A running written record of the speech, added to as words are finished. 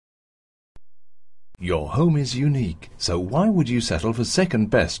Your home is unique, so why would you settle for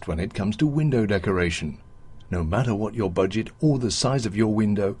second best when it comes to window decoration? No matter what your budget or the size of your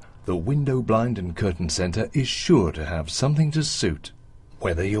window, the Window Blind and Curtain Center is sure to have something to suit.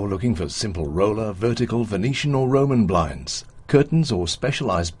 Whether you're looking for simple roller, vertical, Venetian or Roman blinds, curtains or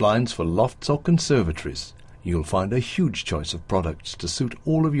specialized blinds for lofts or conservatories, you'll find a huge choice of products to suit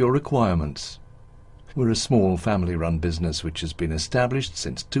all of your requirements. We're a small family-run business which has been established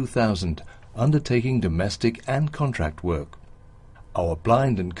since 2000, undertaking domestic and contract work. Our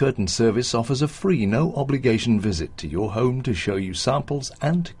blind and curtain service offers a free, no-obligation visit to your home to show you samples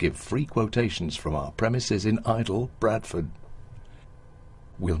and to give free quotations from our premises in Idle, Bradford.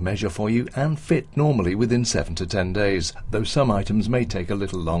 We'll measure for you and fit normally within 7 to 10 days, though some items may take a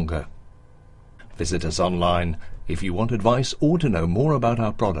little longer. Visit us online. If you want advice or to know more about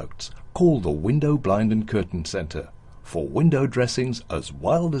our products, call the Window Blind and Curtain Center for window dressings as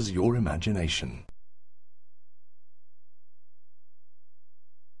wild as your imagination.